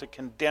world to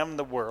condemn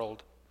the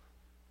world,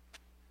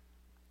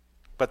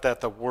 but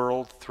that the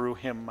world through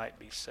Him might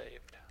be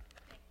saved.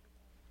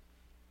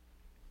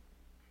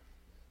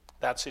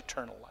 That's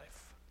eternal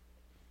life.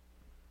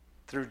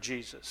 through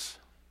Jesus.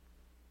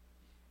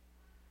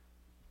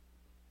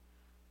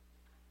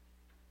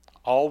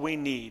 All we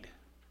need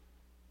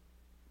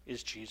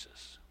is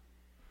Jesus.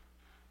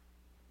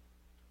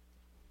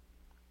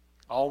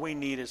 All we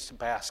need is to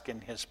bask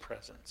in his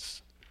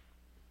presence.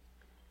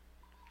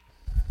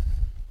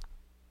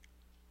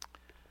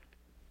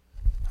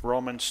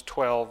 Romans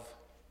 12,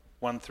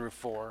 1 through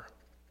 4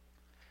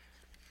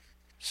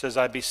 says,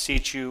 I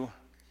beseech you,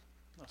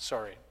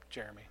 sorry,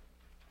 Jeremy.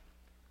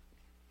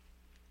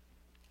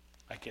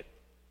 I get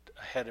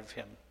ahead of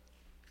him.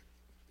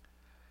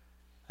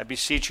 I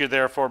beseech you,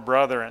 therefore,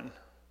 brethren,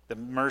 the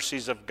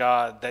mercies of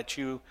God, that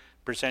you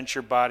present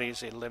your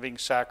bodies a living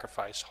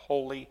sacrifice,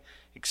 holy,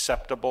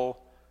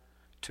 acceptable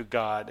to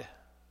God,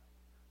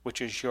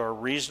 which is your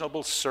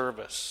reasonable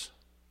service.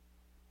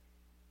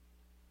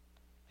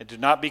 And do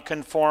not be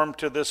conformed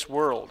to this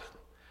world,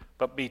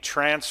 but be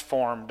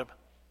transformed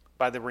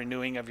by the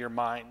renewing of your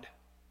mind,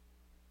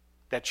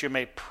 that you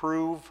may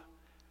prove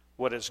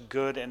what is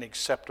good and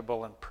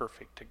acceptable and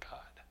perfect to God.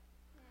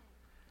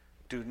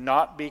 Do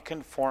not be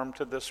conformed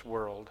to this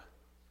world,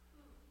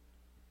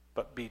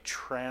 but be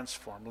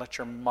transformed. Let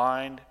your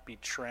mind be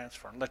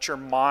transformed. Let your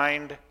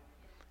mind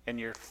and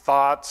your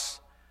thoughts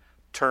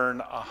turn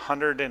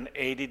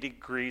 180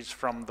 degrees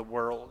from the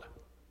world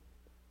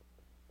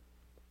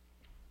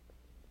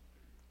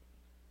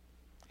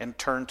and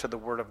turn to the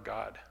Word of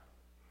God.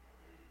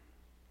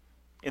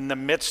 In the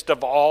midst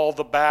of all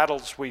the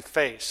battles we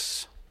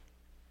face,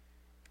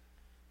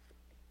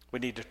 we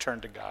need to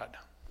turn to God.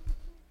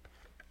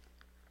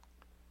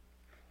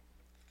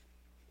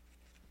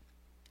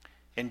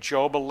 In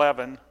Job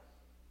 11,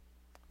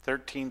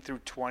 13 through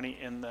 20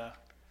 in the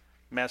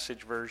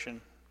Message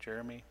version,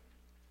 Jeremy.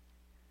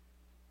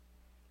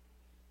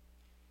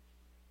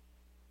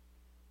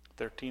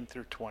 13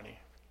 through 20.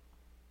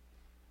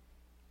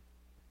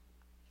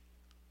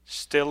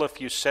 Still, if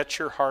you set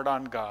your heart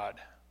on God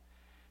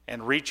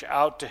and reach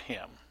out to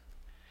him,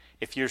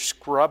 if you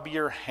scrub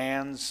your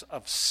hands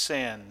of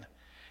sin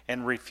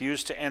and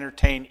refuse to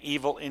entertain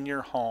evil in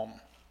your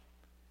home,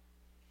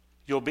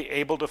 you'll be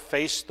able to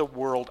face the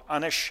world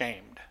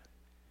unashamed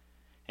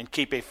and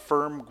keep a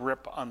firm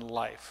grip on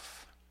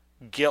life,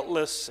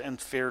 guiltless and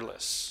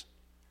fearless.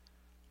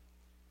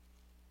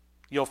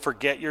 You'll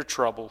forget your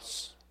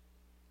troubles.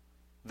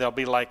 They'll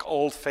be like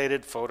old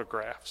faded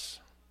photographs.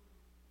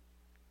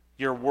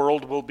 Your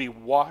world will be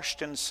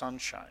washed in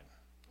sunshine.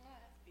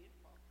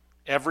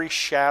 Every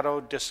shadow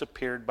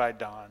disappeared by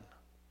dawn.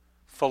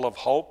 Full of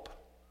hope,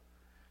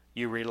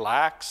 you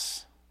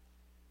relax,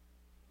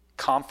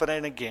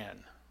 confident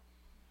again.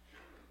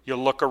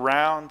 You'll look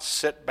around,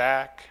 sit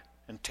back,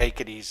 and take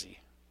it easy.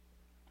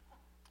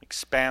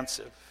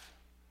 Expansive,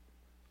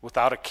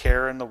 without a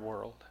care in the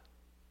world.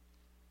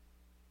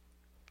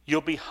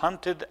 You'll be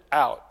hunted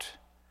out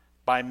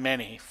by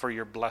many for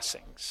your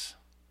blessings.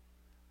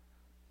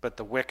 But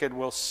the wicked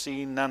will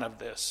see none of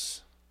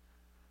this.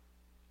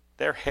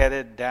 They're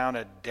headed down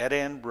a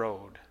dead-end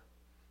road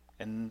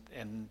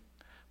and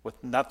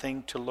with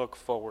nothing to look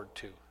forward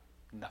to.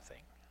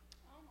 Nothing.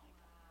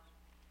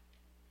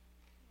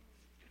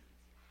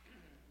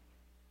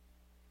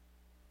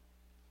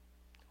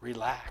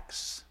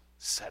 Relax.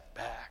 Set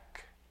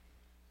back.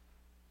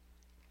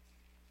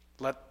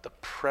 Let the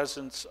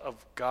presence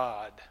of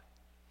God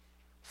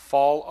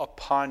fall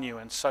upon you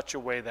in such a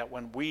way that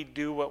when we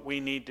do what we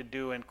need to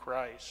do in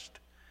Christ,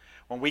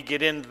 when we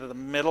get into the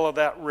middle of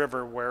that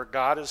river where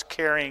God is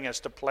carrying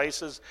us to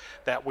places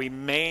that we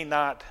may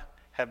not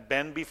have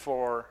been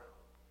before,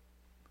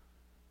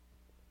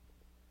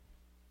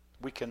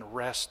 we can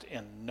rest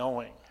in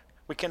knowing.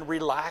 We can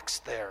relax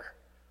there.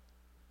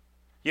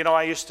 You know,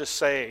 I used to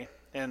say,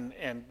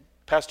 and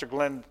Pastor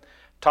Glenn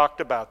talked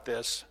about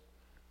this,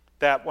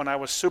 that when I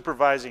was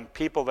supervising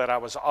people that I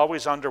was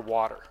always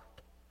underwater,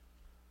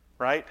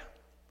 right?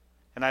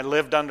 And I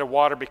lived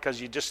underwater because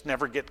you just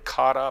never get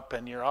caught up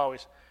and you're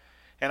always...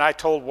 And I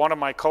told one of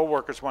my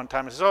coworkers one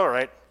time, I said, all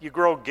right, you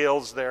grow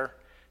gills there,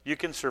 you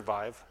can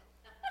survive.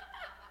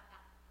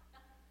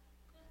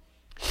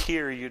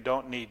 Here you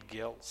don't need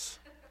gills.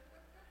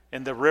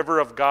 In the river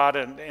of God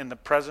and in the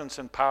presence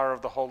and power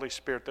of the Holy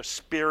Spirit, the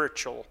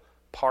spiritual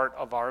part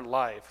of our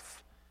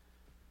life,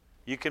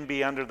 you can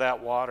be under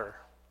that water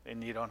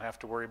and you don't have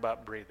to worry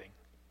about breathing.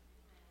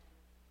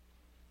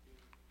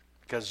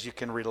 Because you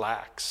can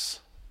relax.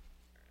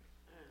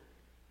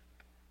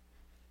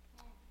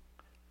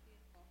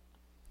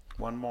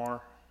 One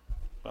more.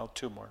 Well,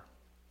 two more.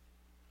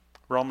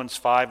 Romans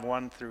 5,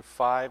 1 through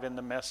 5 in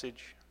the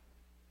Message.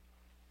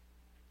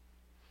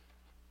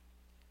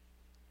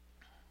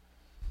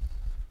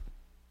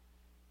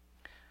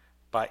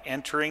 By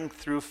entering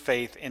through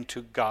faith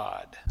into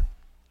God,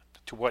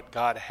 to what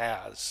God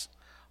has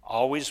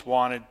always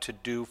wanted to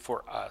do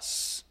for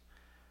us,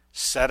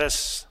 set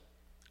us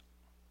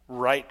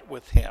right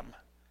with him,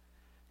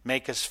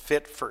 make us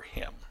fit for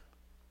him.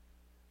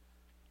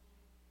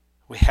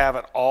 We have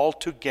it all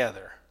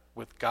together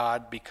with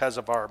God because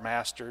of our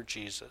Master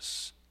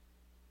Jesus.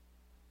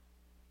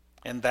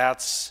 And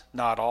that's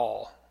not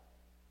all.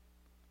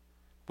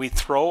 we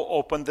throw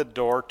open the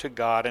door to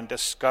God and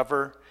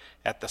discover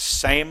at the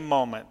same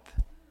moment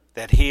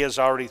that He has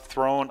already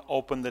thrown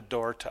open the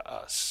door to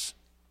us.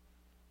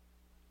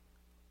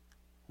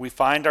 We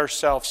find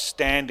ourselves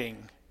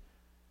standing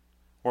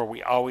where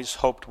we always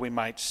hoped we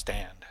might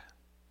stand,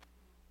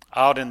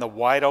 out in the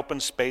wide open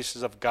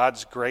spaces of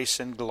God's grace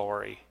and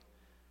glory,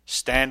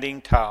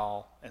 standing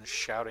tall and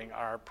shouting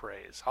our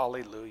praise.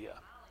 Hallelujah.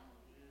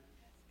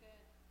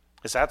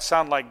 Does that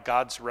sound like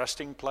God's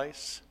resting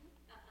place?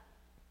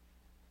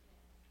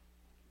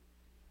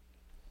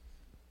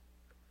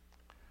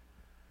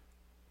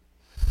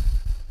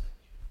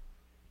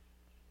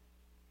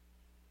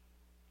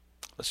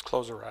 Let's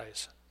close our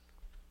eyes.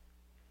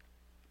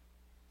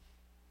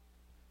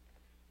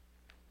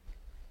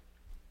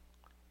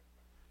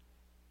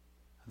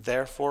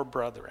 Therefore,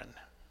 brethren,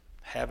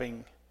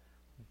 having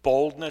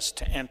boldness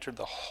to enter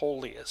the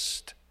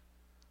holiest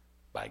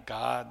by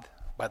God,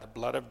 by the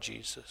blood of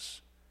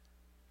Jesus,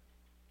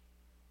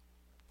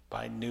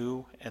 by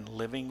new and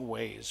living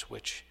ways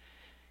which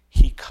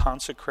He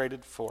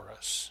consecrated for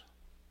us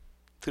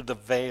through the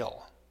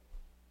veil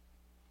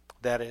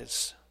that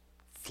is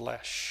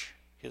flesh,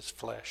 His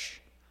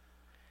flesh,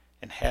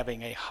 and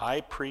having a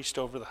high priest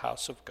over the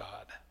house of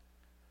God,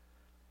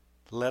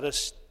 let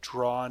us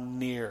draw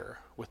near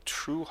with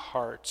true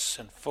hearts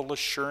and full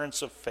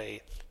assurance of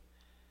faith,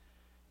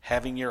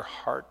 having your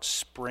heart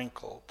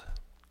sprinkled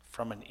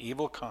from an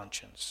evil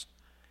conscience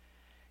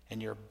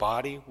and your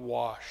body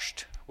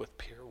washed with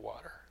pure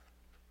water.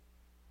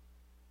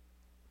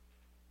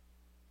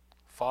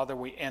 Father,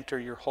 we enter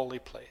your holy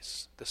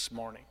place this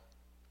morning.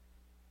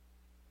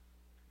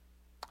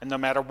 And no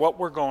matter what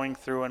we're going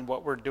through and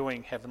what we're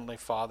doing, Heavenly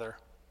Father,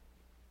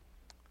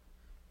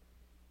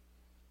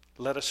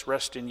 let us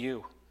rest in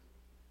you,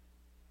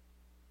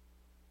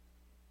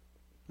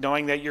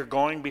 knowing that you're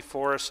going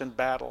before us in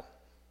battle.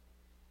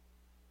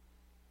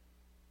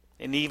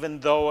 And even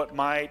though it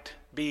might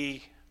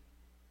be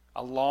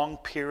a long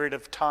period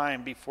of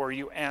time before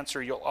you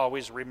answer, you'll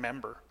always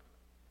remember.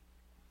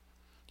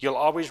 You'll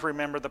always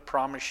remember the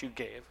promise you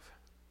gave.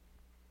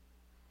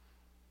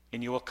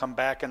 And you will come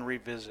back and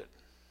revisit.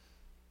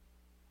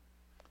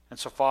 And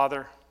so,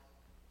 Father,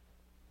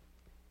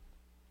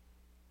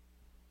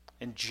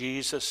 in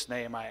Jesus'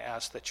 name, I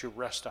ask that you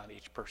rest on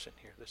each person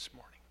here this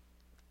morning.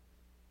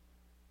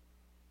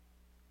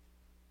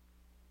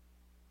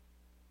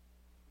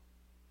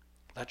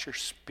 Let your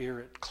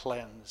Spirit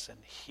cleanse and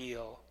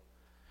heal,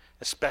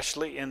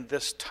 especially in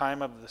this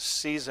time of the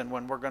season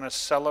when we're going to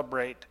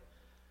celebrate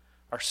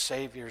our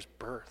Savior's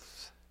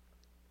birth.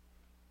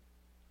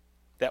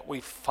 That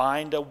we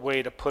find a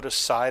way to put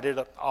aside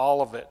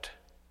all of it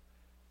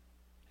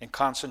and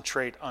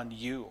concentrate on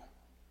you.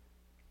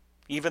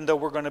 Even though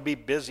we're going to be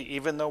busy,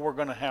 even though we're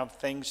going to have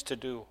things to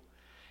do,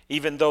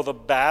 even though the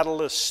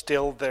battle is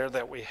still there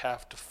that we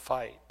have to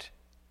fight,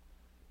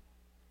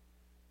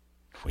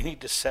 we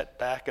need to sit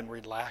back and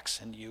relax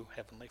in you,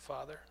 Heavenly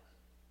Father.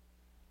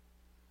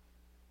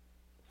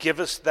 Give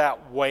us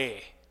that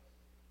way.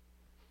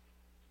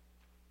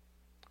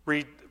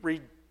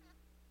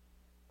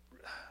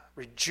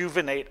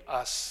 Rejuvenate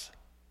us.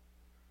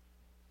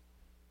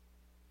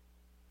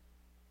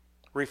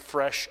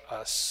 Refresh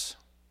us.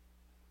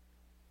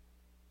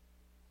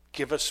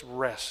 Give us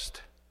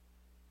rest.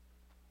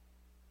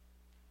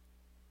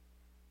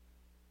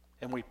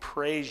 And we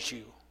praise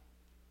you.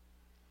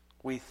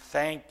 We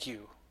thank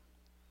you.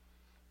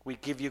 We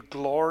give you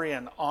glory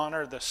and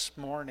honor this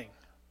morning.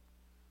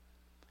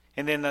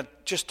 And in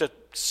just a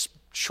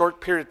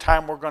short period of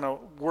time, we're going to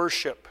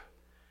worship.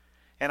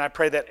 And I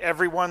pray that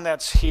everyone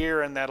that's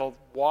here and that'll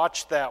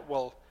watch that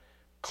will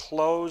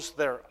close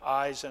their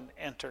eyes and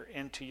enter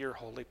into your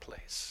holy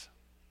place.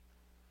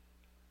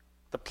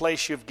 The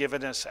place you've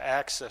given us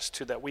access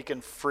to, that we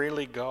can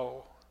freely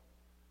go.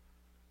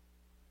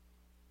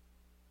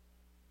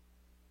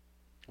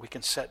 We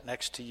can sit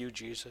next to you,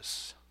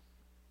 Jesus.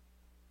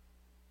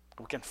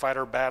 We can fight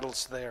our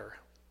battles there,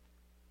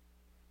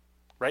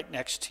 right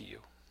next to you.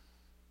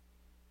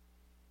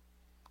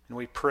 And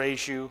we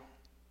praise you.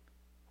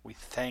 We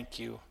thank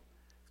you.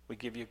 We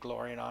give you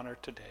glory and honor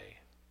today.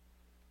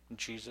 In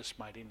Jesus'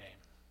 mighty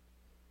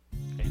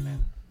name.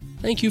 Amen.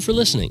 Thank you for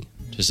listening.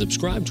 To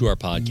subscribe to our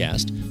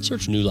podcast,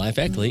 search New Life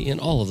Eckley in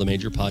all of the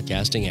major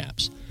podcasting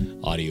apps.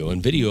 Audio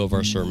and video of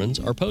our sermons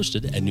are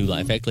posted at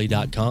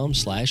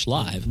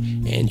newlifeeckley.com/live,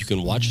 and you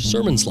can watch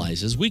sermon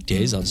slices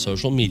weekdays on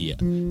social media.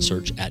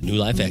 Search at New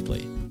Life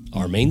Eckley.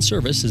 Our main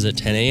service is at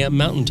 10 a.m.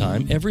 Mountain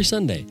Time every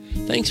Sunday.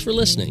 Thanks for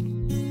listening.